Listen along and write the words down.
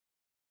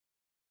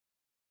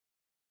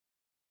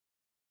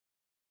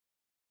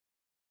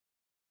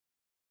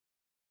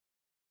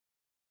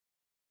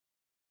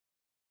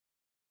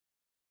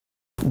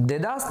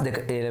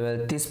2002 A level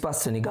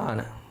 35 වෙනි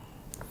ගාන.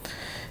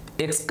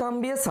 X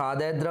කම්බිය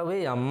සාදා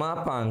ද්‍රව්‍යයේ යම්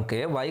මාපාංකය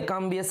Y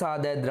කම්බිය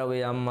සාදා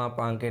ද්‍රව්‍යයේ යම්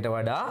මාපාංකයට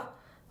වඩා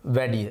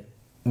වැඩිය.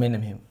 මෙන්න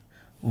මෙහෙම.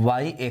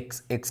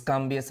 X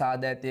කම්බිය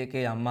සාදා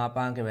ඇතේකේ යම්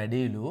මාපාංකය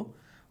වැඩිලු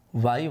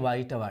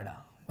Y ට වඩා.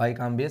 Y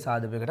කම්බිය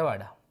සාදකයකට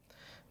වඩා.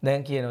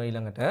 දැන් කියනවා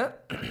ඊළඟට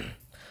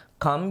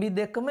කම්බි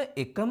දෙකම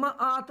එකම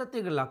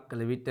ආතතියක ලක්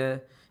කළ විට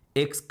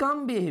X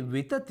කම්බියේ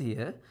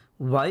විතතිය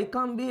Y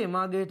කම්බියේ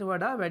එමාගේට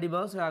වඩා වැඩි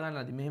බව සොයා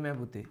ගන්නවාදී. මෙහෙමයි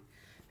පුතේ.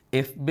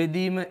 F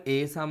බෙදීම A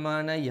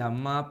සමානයි යම්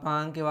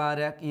මාපාංක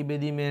වාරයක් E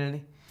බෙදීම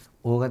එන්නේ.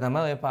 ඕක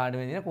තමයි ඔය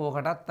පාඩමේ දින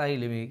කෝකටත්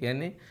අයිලෙ මේ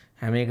කියන්නේ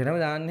හැම එකටම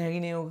දාන්න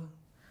හැකිනේ ඕක.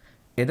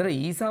 එතන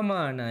E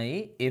සමානයි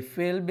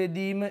FL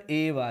බෙදීම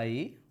AY.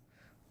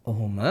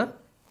 ඔහොම.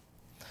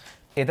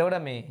 එතකොට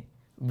මේ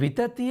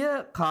විතතිය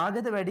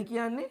කාගේද වැඩි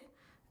කියන්නේ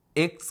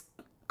X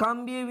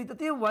කම්බියේ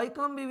විතතිය Y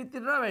කම්බියේ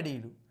විතතියට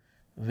වැඩිලු.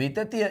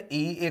 විතතිය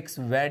EX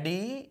වැඩි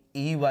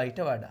EY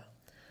ට වඩා.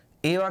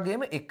 ඒ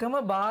වගේම එකම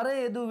භාරය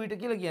යෙදූ විට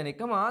කියලා කියන්නේ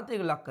එකම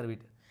ආතයක ලක් කර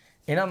විට.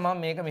 එහෙනම්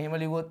මම මේක මෙහෙම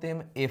ලිව්වොත් එහෙම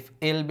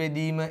FL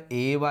බෙදීම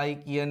AY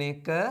කියන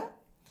එක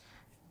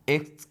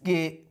X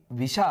ගේ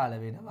විශාල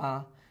වෙනවා.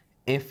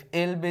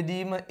 FL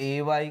බෙදීම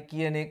AY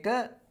කියන එක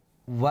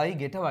Y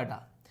ගෙට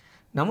වඩා.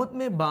 නමුත්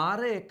මේ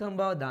භාරය එකම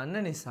බව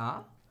දන්න නිසා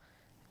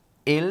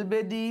L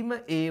බෙදීම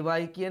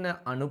AY කියන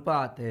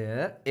අනුපාතය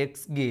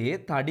X ගේ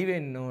තඩි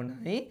වෙන්න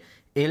ඕනයි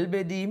L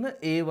බෙදීම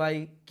AY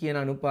කියන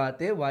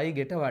අනුපාතය Y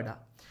ගෙට වඩා.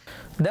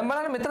 දැන්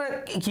බලන්න මෙතන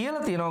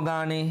කියලා තියෙනවා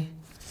ගානේ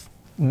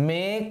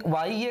මේ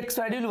YX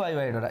වැඩිලු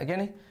YY ට වඩා. ඒ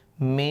කියන්නේ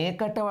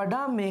මේකට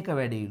වඩා මේක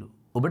වැඩිලු.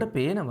 ඔබට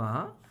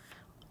පේනවා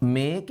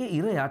මේකේ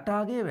ඉර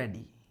යටාගේ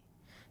වැඩි.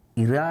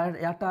 ඉර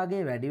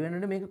යටාගේ වැඩි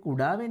වෙනකොට මේක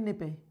කුඩා වෙන්න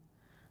එපේ.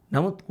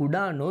 නමුත්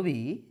කුඩා නොවි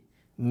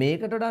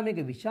මේකට වඩා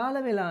මේක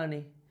විශාල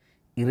වෙලානේ.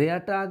 ඉර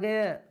යටාගය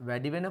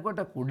වැඩි වෙනකොට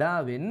කුඩා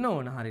වෙන්න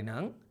ඕන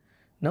හරිනම්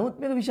නමුත්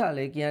මේක විශාල.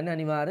 ඒ කියන්නේ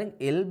අනිවාර්යෙන්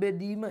L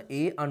බෙදීම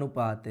A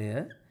අනුපාතය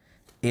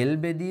L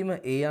බෙදීම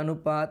A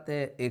අනුපාතය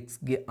X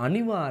ගේ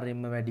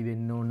අනිවාර්යෙන්ම වැඩි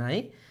වෙන්න ඕනයි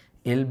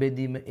L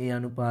බෙදීම A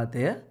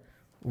අනුපාතය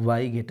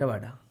Y ගෙට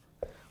වඩා.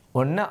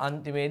 ඔන්න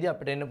අන්තිමේදී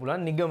අපිට එන්න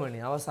පුළුවන් නිගමනය,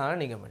 අවසාන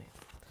නිගමනය.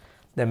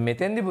 දැන්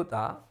මෙතෙන්දි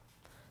පුතා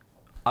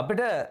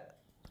අපිට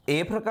A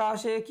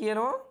ප්‍රකාශය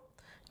කියනවා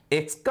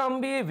X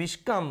කම්බියේ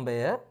විස්කම්බය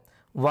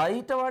Y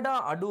ට වඩා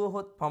අඩු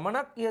වහොත්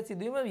පමණක් ඉහ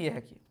සිදුවීම විය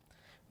හැකිය.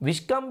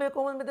 විස්කම්බය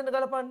කොහොමද මෙතන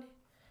ගලපන්නේ?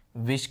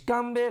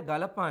 විස්කම්බය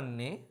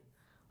ගලපන්නේ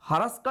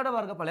හරස්කඩ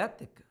වර්ගඵලයත්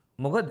එක්ක.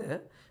 මොකද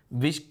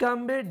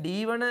විස්කම්බේ D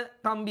වන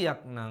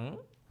කම්බියක් නම්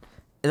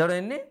එතකොට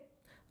එන්නේ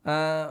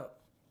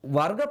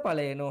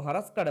වර්ගඵලයනෝ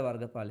හරස්කඩ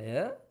වර්ගඵලය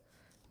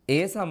A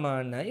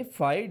සමානයි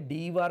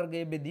 5D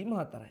වර්ගයේ බෙදීම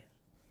 4යි.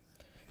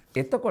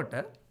 එතකොට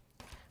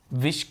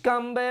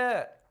විස්කම්බය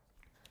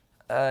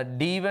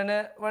D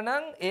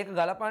වනනම් ඒක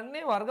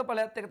ගලපන්නේ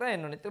වර්ගඵලයත් එක්ක තමයි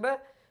එන්න ඕනේ. එතකොට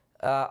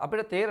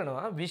අපිට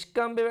තේරෙනවා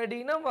විස්කම්බේ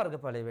වැඩි නම්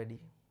වර්ගඵලය වැඩි.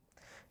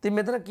 ඉතින්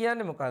මෙතන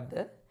කියන්නේ මොකද්ද?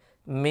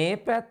 මේ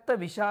පැත්ත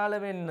විශාල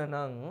වෙන්න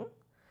නම්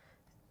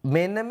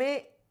මෙන්න මේ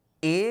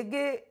A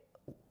ගේ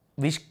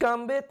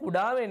විස්කම්බය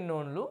කුඩා වෙන්න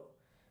ඕනලු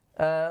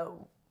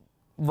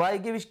Y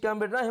ගේ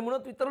විස්කම්බයට නම්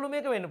හැමුණොත් විතරලු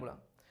මේක වෙන්න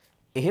පුළුවන්.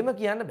 එහෙම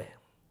කියන්න බෑ.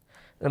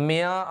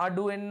 මෙයා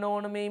අඩු වෙන්න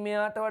ඕන මේ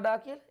මෙයාට වඩා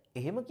කියලා.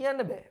 එහෙම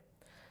කියන්න බෑ.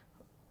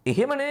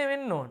 එහෙම නෙවෙයි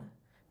වෙන්න ඕන.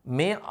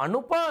 මේ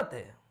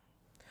අනුපාතය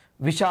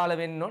විශාල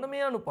වෙන්න ඕන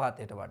මේ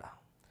අනුපාතයට වඩා.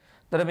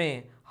 ତර මේ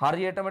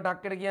හරියටම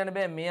ටක්කර කියන්න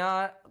බෑ මෙයා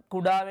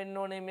කුඩා වෙන්න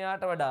ඕනේ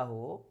මෙයාට වඩා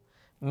හෝ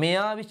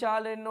මෙයා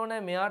විශාල වෙන්න ඕනේ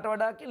මෙයාට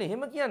වඩා කියලා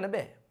එහෙම කියන්න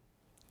බෑ.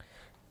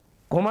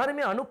 කොහොමද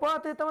මේ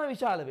අනුපාතය තමයි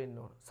විශාල වෙන්න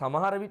ඕන.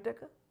 සමහර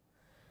විටක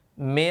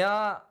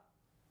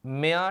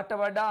මෙයාට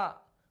වඩා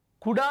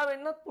කුඩා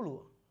වෙන්නත්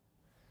පුළුවන්.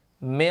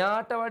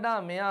 මෙයාට වඩා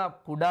මෙයා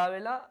කුඩා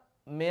වෙලා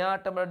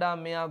මෙයාට වඩා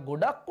මෙයා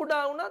ගොඩක්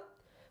කුඩා වුණත්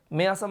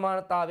මේ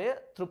අසමානතාවය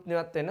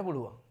තෘප්තිමත් වෙන්න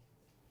පුළුවන්.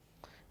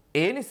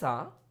 ඒ නිසා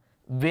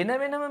වෙන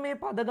වෙනම මේ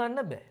පද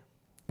ගන්න බෑ.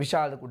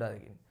 විශාල කුඩාද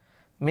කියන්නේ.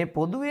 මේ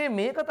පොදුවේ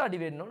මේකට අඩි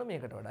වෙන්න ඕන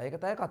මේකට වඩා. ඒක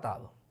තමයි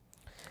කතාව.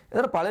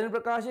 එතන පළවෙනි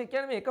ප්‍රකාශය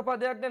කියන්නේ මේ එක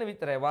පදයක් ගැන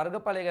විතරයි.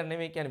 වර්ගඵලය ගැන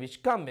නෙමෙයි කියන්නේ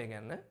විස්කම්බය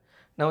ගැන.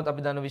 නමුත්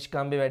අපි දන්න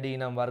විස්කම්බය වැඩි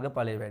නම්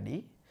වර්ගඵලය වැඩි.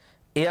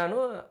 ඒ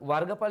අනුව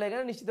වර්ගඵලය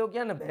ගැන නිශ්චිතව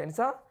කියන්න බෑ.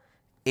 නිසා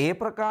ඒ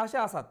ප්‍රකාශය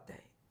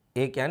අසත්‍යයි.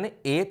 ඒ කියන්නේ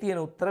ඒ තියෙන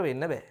උත්තර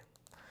වෙන්න බෑ.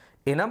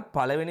 එහෙනම්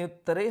පළවෙනි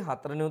උත්තරේ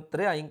හතරවෙනි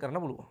උත්තරේ අයින්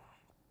කරන්න පුළුවන්.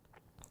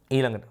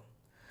 ඊළඟට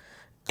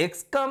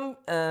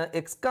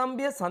X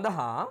කම්බිය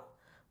සඳහා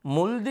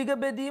මුල් දිග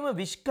බෙදීම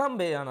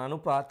විස්කම්බය යන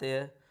අනුපාතය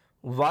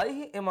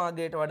Y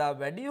එමාගේට වඩා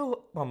වැඩි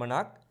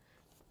පමණක්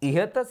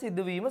ඉහත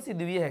සිදුවීම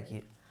සිදුවිය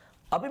හැකිය.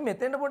 අපි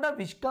මෙතෙන්ට පොඩ්ඩක්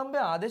විස්කම්බය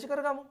ආදේශ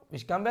කරගමු.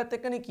 විස්කම්බයත්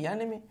එක්කනේ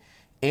කියන්නේ මේ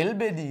L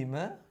බෙදීම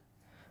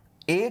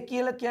A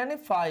කියලා කියන්නේ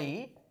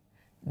 5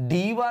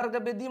 D වර්ග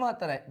බෙදීම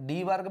 4යි.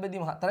 D වර්ග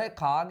බෙදීම 4යි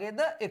කාගේද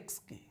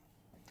X ගේ.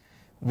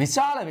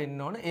 විශාල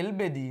වෙන්න ඕන L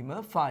බෙදීම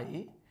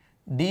 5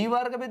 D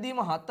වර්ග බෙදීම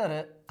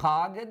 4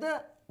 කාගේද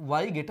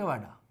Y ගෙට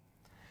වඩා.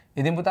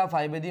 ඉතින් පුතා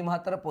 5 බෙදීම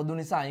 4 පොදු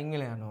නිසා අයින්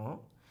වෙලා යනවා.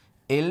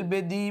 L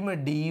බෙදීම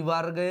D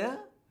වර්ගය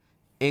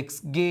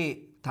X ගේ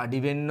තඩි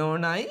වෙන්න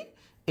ඕනයි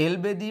L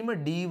බෙදීම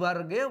D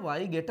වර්ගය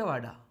Y ගෙට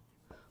වඩා.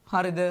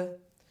 හරිද?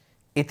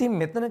 ඉතින්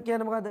මෙතන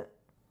කියන්නේ මොකද?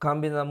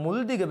 කම්බිය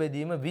මුල් දිග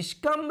බෙදීම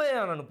විස්කම්භය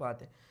යන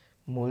අනුපාතය.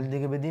 මුල්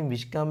දිග බෙදීම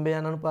විස්කම්භය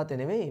යන අනුපාතය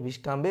නෙවෙයි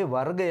විස්කම්භයේ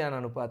වර්ගය යන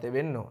අනුපාතය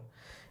වෙන්න ඕන.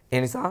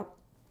 ඒ නිසා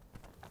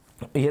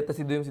ඉහත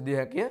සිදුවීම සිදුවිය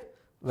හැකිය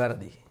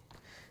වැරදි.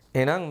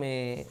 එහෙනම්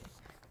මේ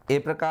ඒ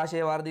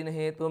ප්‍රකාශයේ වර්ධින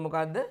හේතුව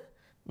මොකද්ද?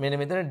 මෙන්න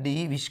මෙතන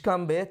D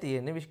විස්කම්භය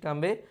තියෙන්නේ.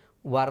 විස්කම්භයේ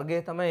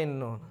වර්ගය තමයි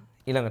එන්න ඕන.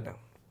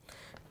 ඊළඟට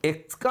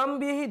x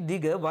කම්බියෙහි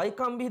දිග y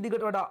කම්බියෙහි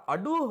දිගට වඩා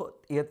අඩු වූ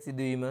ඉහත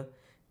සිදුවීම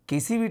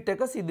කිසි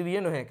විටක සිදුවිය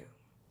නොහැක.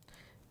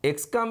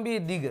 x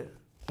කම්බියේ දිග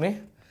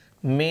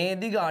මේ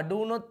දිග අඩු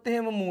වුණොත්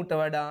එහෙම මූට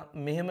වඩා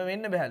මෙහෙම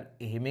වෙන්න බෑලු.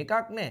 එහෙම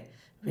එකක් නැහැ.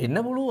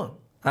 වෙන්න පුළුවන්.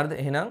 හරිද?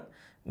 එහෙනම්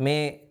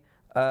මේ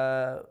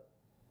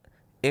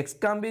x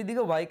කම්බියේ දිග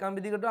y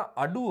කම්බියේ දිගට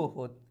අඩු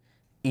වුවහොත්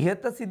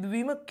ඉහත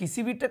සිදුවීම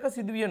කිසි විටක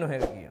සිදුවිය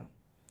නොහැක කියනවා.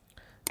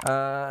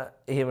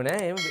 එහෙම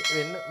නෑ. එහෙම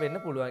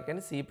වෙන්න පුළුවන්. ඒ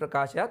කියන්නේ C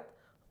ප්‍රකාශයත්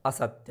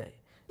අසත්‍යයි.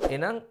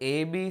 එහෙනම්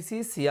ABC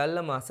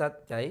සියල්ලම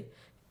අසත්‍යයි.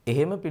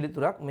 එහෙම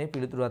පිළිතුරක් මේ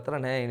පිළිතුර අතර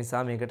නෑ. ඒ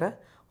නිසා මේකට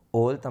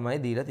ඕල් තමයි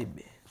දීලා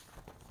තිබ්බේ.